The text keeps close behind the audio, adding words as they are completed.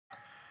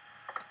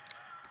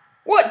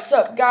What's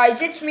up, guys?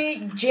 It's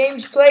me,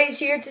 James Plays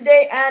here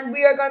today, and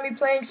we are going to be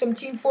playing some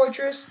Team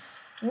Fortress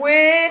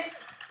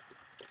with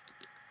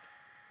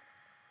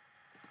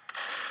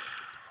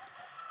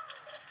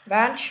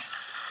Banch.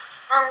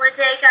 Only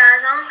take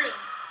eyes on me.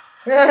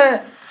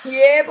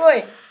 Yeah,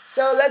 boy.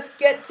 So let's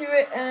get to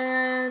it,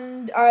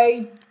 and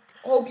I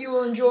hope you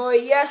will enjoy.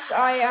 Yes,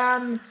 I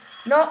am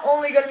not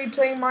only going to be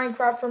playing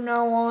Minecraft from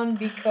now on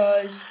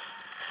because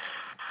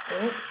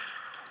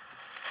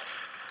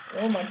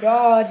oh my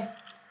god.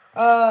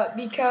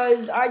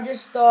 Because I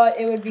just thought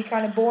it would be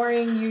kind of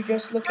boring, you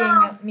just looking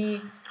at me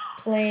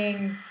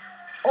playing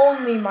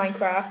only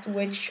Minecraft,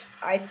 which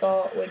I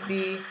thought would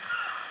be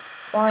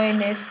fine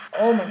if,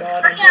 oh my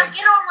god. Okay, now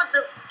get on with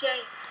the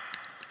game.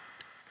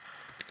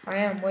 I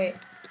am, wait.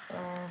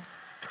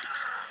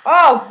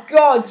 Oh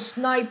god,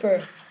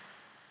 sniper.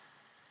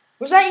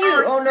 Was that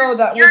you? Oh no,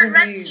 that wasn't you. You're in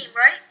red team,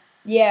 right?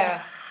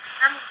 Yeah.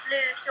 I'm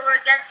blue, so we're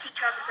against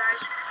each other,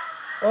 guys.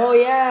 Oh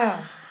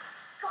yeah.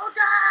 Go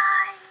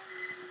die!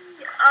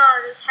 Oh,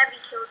 the heavy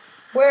killed me.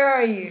 Where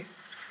are you?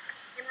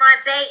 In my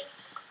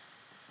base.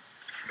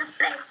 The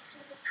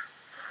base.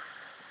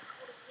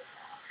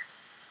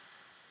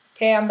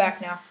 Okay, I'm back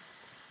now.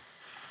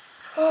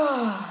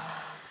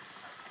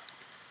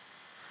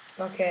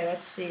 Okay,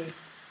 let's see.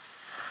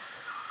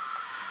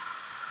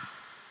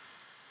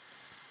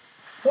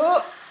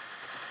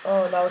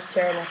 Oh, that was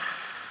terrible.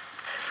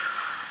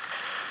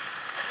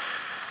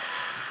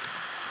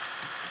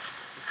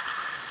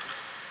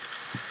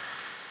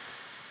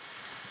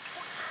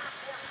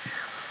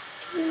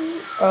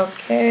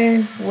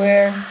 Okay,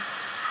 where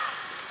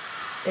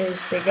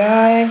is the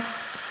guy?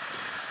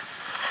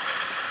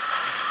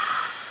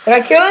 Did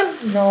I kill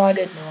him? No, I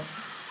did not.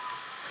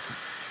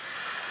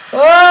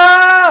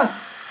 Ah!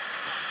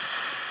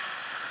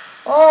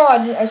 Oh,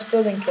 I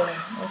still didn't kill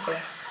him. Okay.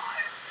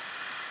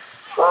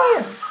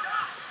 Fire!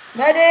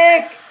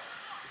 Medic!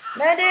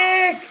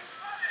 Medic!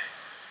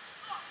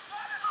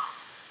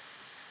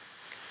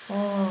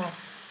 Oh.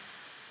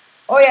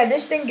 Oh yeah,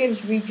 this thing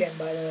gives regen,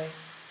 by the way.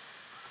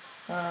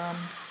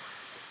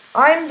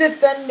 I'm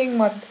defending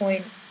my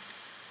point.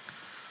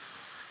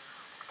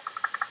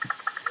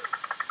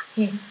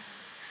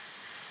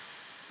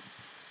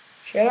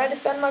 Should I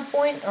defend my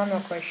point? I'm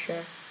not quite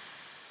sure.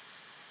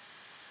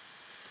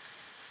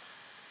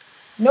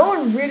 No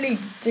one really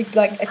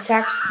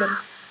attacks the...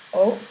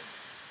 Oh.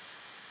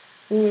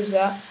 Who is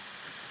that?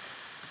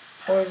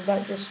 Or is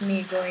that just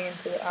me going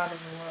into the out of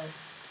the world?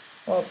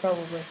 Well,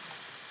 probably.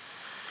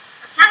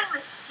 I can't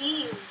even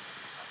see you.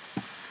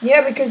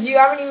 Yeah, because you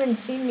haven't even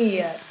seen me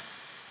yet.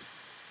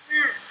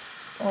 Mm.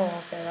 Oh,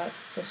 okay, that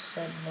just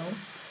said no.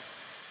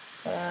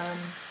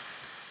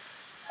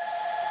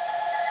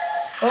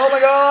 Oh my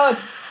god!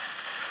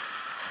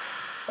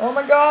 Oh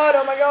my god,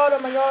 oh my god, oh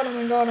my god, oh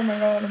my god, oh my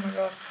god, oh my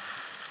god.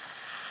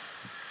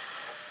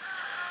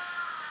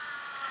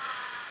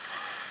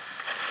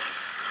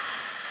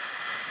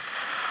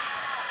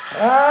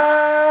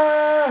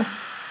 Ah!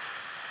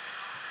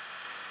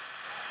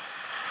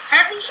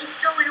 Heavy is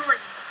so annoying.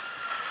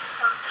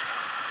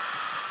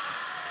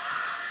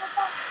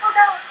 Go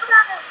down.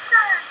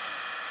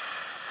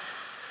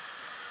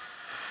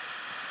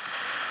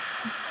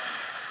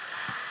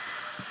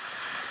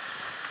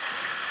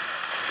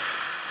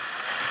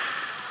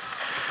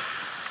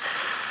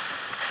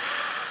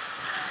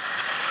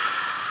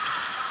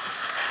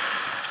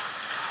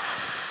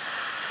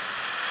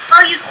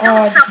 Oh, you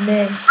killed someone.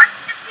 Miss. Are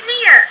you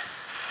engineer?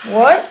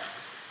 What?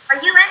 Are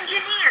you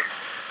engineer?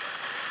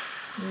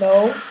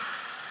 No.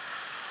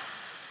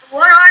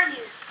 What are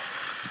you?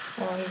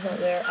 Oh, he's not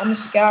there. I'm a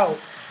scout.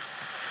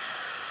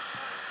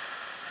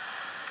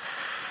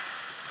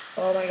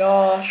 Oh my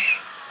gosh.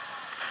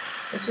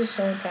 This is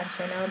so intense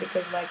right now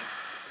because, like...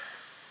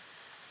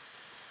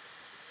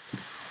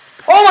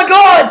 Oh my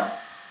god!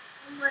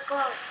 Oh my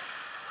god.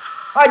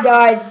 I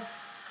died.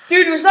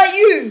 Dude, was that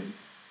you?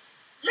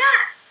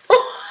 Yeah.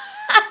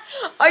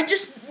 I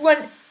just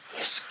went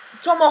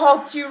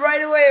tomahawked you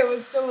right away. It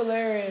was so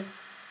hilarious.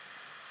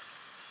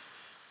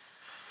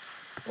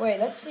 Wait,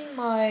 let's see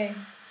my...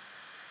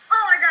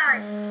 Oh, I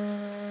died.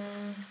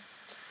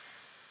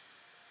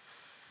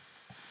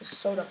 The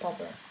soda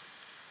popper.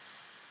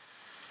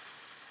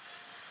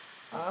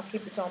 I'll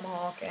keep the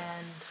tomahawk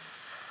and...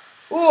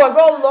 Ooh, I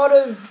got a lot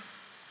of...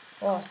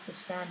 Oh, it's the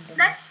sand.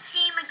 Let's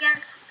team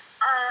against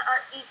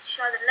each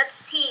other.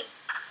 Let's team.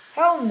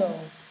 Hell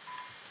no.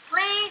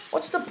 Please.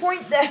 What's the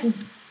point then?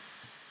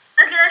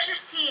 Okay, let's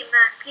just team,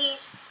 man.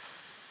 Please.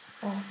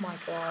 Oh my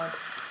god.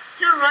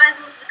 Two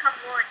rivals become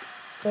one.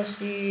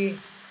 Pussy.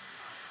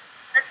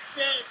 Let's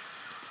team.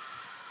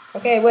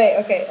 Okay, wait,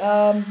 okay,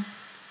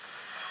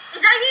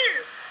 Is that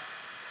you?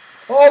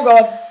 Oh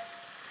god.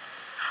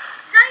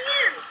 Is that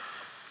you?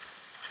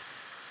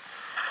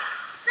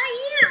 Is that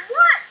you?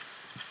 What?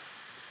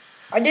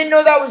 I didn't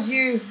know that was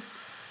you.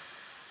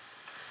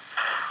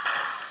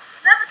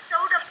 You have a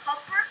soda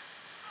popper?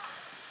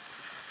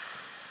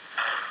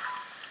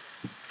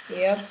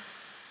 Yep.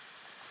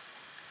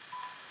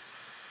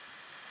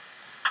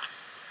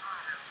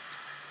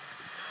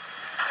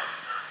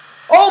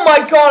 Oh Oh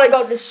my god, I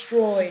got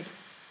destroyed.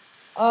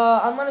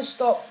 I'm gonna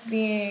stop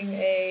being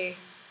a...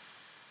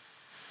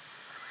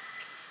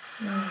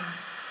 Ow.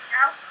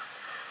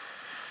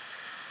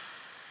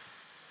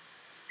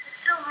 It's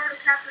so hard to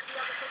capture the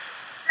other person.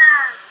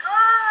 Flag.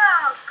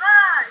 Oh,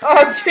 God.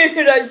 Oh,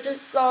 dude, I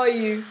just saw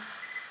you.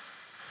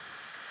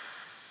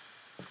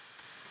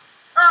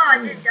 Oh, I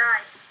did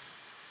die.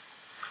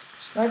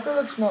 Sniper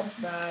looks not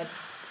bad.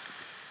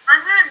 I'm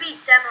gonna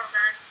beat Demo,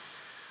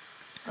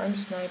 man. I'm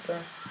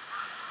sniper.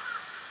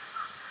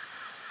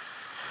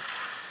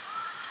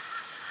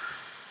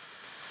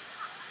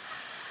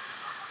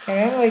 Can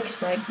I, like,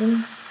 snipe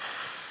them?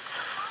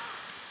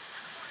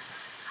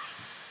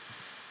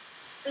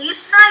 Are you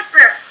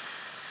Sniper?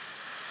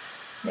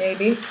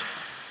 Maybe.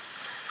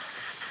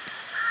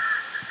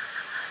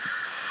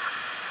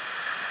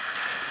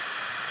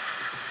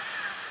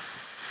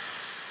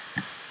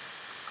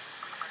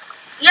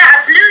 Yeah,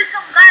 I blew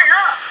some guy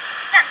up.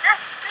 Yeah,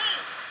 that's me.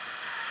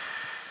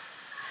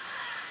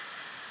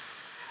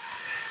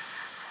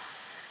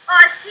 Oh,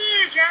 I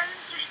see you,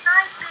 James. You're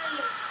sniping.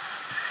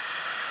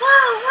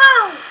 Whoa,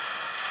 whoa.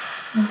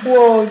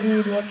 Whoa,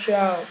 dude, watch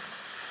out.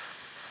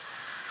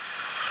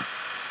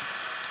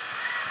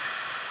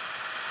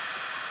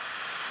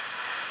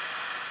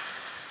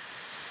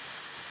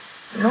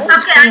 No one's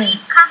Okay, I coming.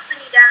 need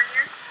company down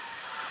here.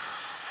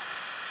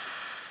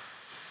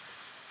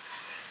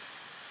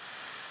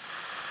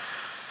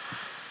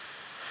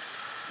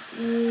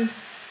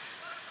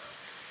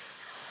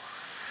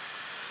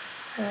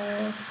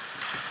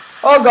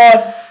 Oh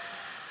god.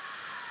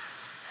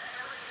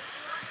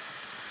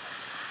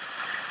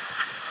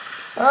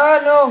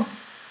 Ah, no.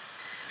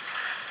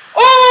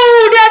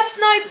 Oh, that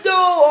sniped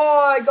though.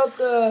 Oh, I got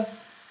the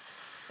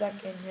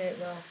second hit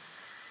though.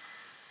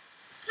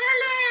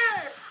 Kill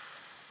him.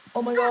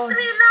 Oh my He's on god.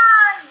 3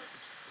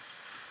 lives.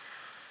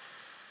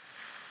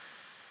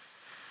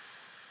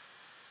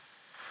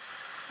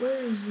 Where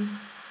is he?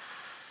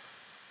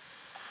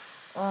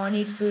 Oh, I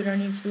need food. I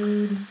need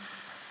food.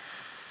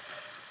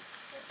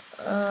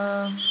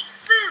 You need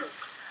food.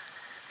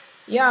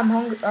 Yeah, I'm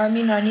hungry. I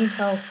mean, I need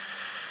help.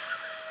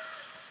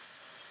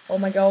 Oh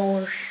my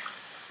gosh.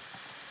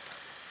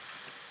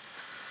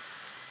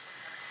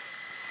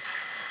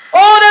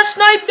 Oh, that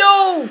sniped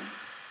though.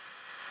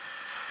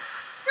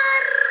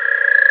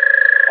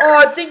 Oh,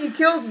 I think you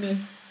killed me.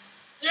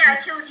 Yeah, I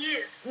killed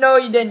you. No,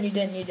 you didn't. You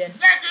didn't. You didn't.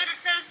 Yeah, did it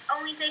says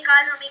only take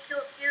eyes on me,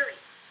 killed Fury.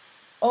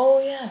 Oh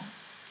yeah.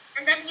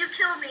 And then you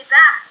killed me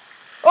back.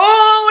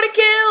 Oh, what a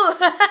kill!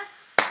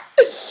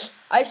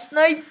 I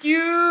sniped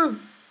you.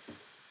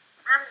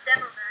 I'm a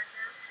demo man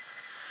now.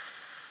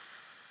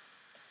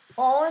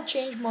 Oh, I want to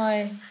change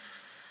my...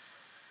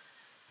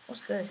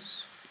 What's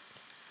this?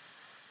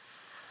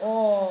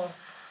 Oh.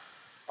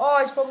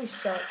 Oh, it's probably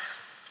sucks.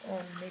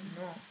 Oh, maybe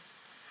not.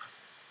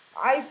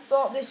 I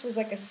thought this was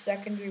like a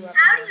secondary weapon.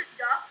 How do you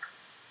duck?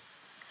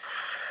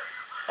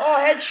 Oh,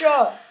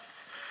 headshot.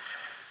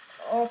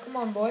 Oh, come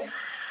on, boy.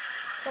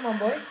 Come on,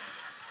 boy.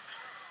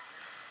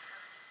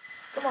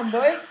 Come on,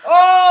 boy.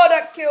 Oh,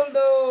 that killed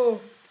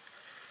though.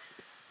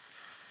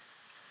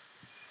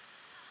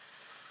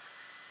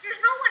 There's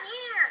no one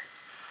here.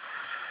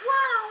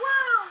 Whoa,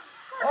 whoa.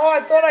 Oh,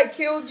 I thought I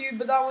killed you,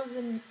 but that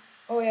wasn't...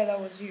 Oh, yeah, that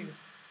was you.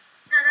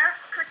 No,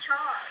 that's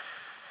Kachar.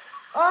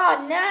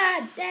 Oh,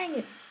 nah, dang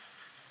it.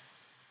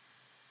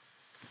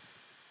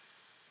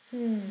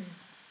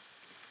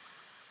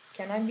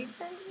 Can I beat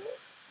the engineer?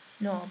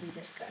 No, I'll be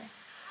this guy.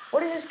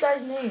 What is this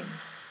guy's name?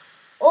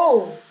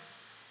 Oh!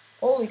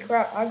 Holy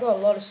crap, I got a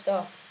lot of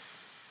stuff.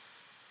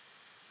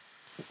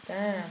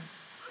 Damn.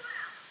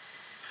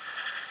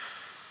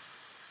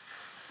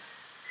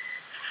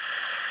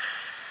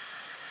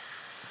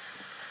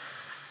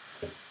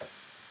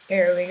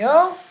 Here we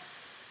go.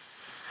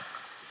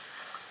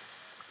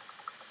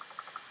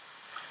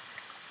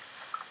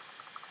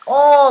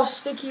 Oh,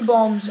 sticky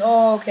bombs.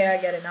 Oh, okay, I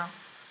get it now.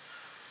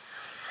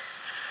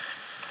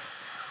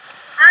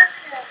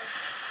 Okay.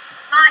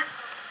 My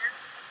turn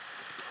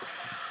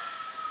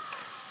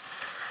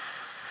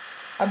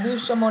I blew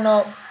someone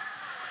up.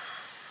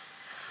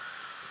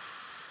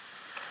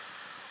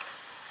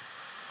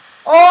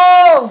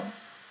 Oh!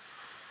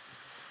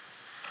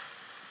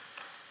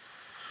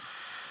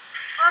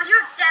 Oh,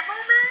 you're demo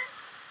man?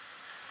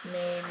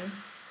 Maybe.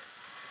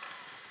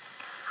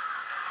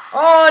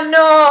 Oh,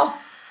 no!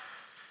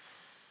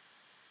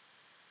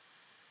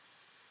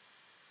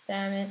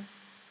 Damn it.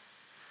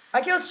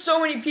 I killed so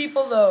many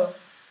people, though.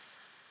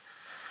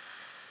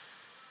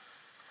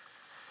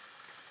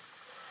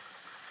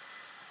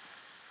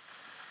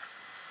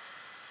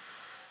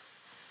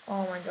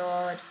 Oh, my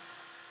God.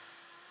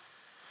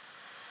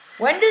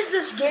 When does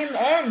this game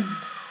end?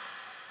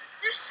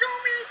 There's so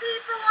many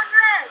people on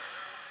red.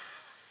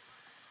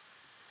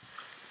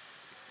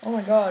 Oh,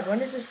 my God. When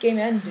does this game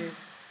end, dude?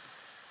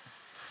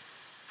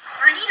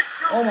 I need to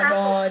kill Oh, my purple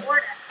God.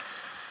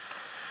 Vortex.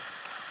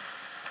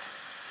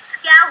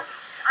 Scout.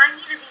 I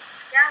need to be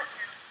scout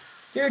now.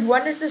 Dude,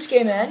 when does this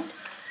game end?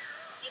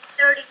 In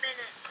 30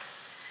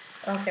 minutes.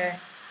 Okay.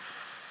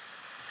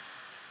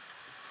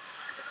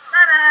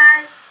 Bye-bye.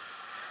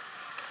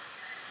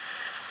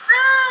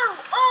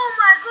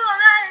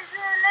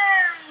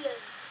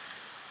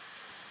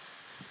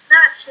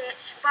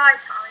 High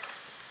time.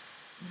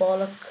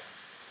 Bollock.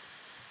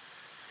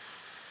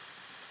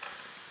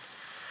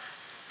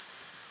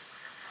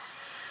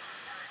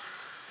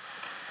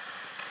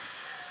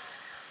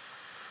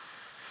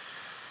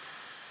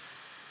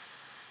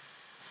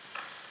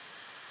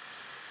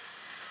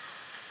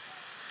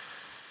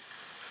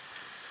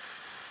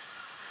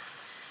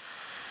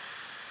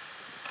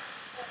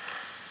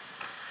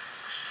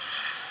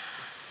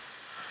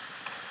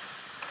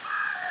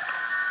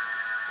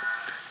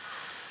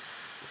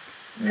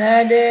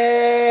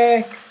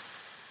 Medic!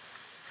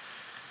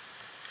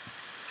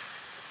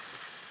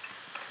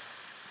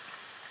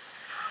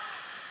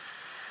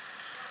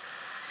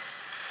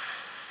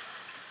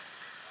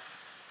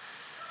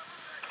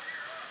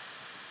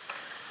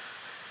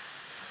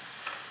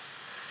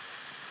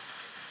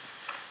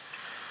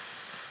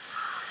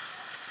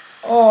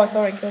 Oh, I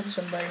thought I killed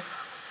somebody.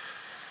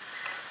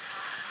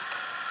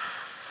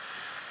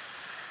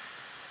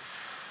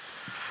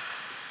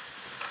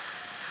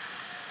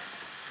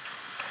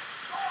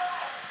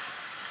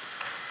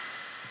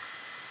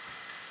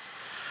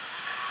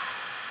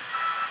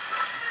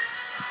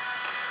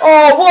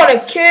 Oh, what a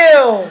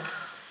kill!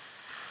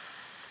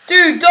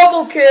 Dude,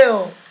 double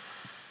kill!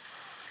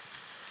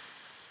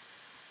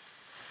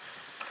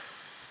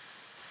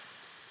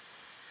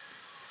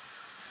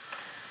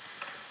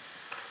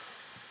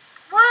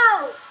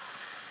 Whoa!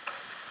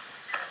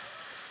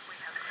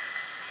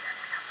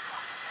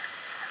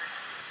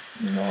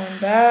 I'm going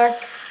back.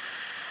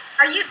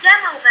 Are you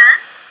demo man?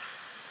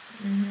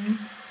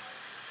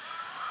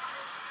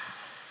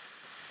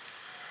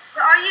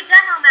 Are you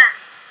demo man?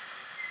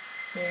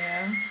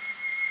 Yeah.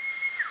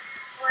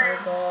 Where?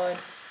 Oh god.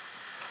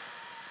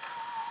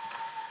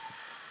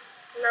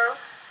 Hello?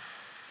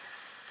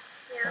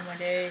 Yeah. Oh my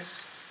days.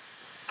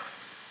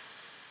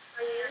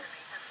 Are you?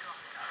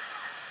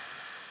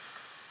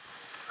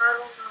 I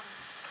don't know.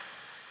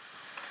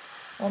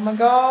 Oh my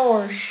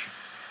gosh.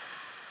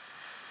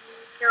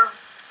 No.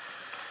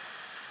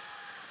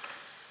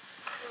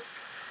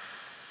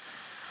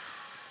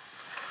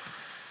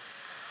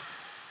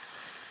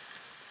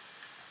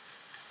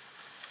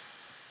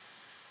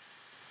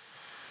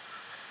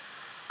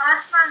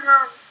 Ask my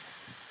mom.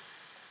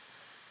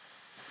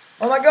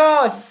 Oh my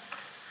god.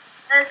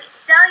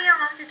 Tell your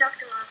mom to talk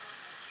to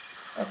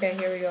mom. Okay,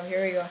 here we go,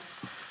 here we go.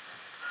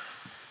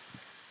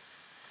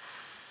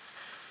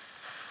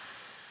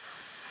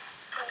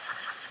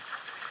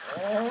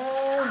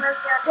 Oh,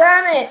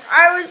 damn it!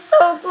 I was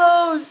so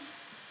close!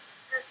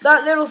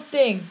 That little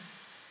thing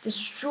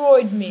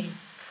destroyed me.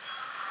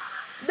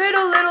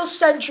 Little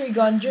sentry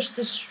gun just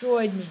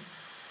destroyed me.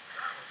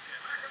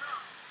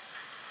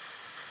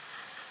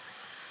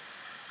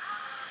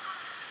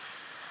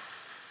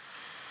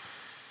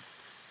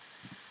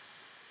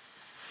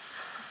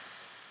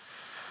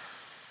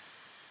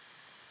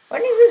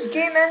 When is this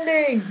game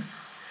ending?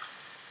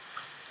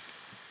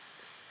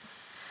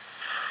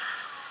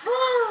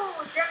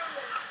 Whoa! Dang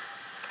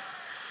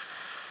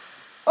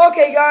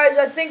Okay guys,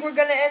 I think we're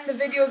gonna end the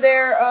video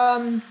there.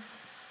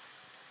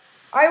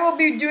 I will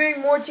be doing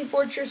more Team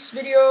Fortress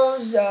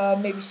videos,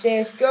 maybe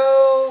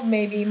CSGO,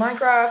 maybe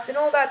Minecraft, and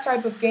all that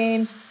type of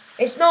games.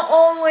 It's not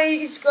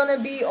always gonna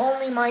be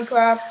only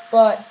Minecraft,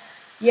 but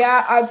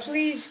yeah,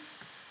 please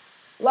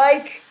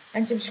like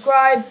and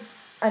subscribe,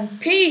 and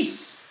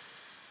peace!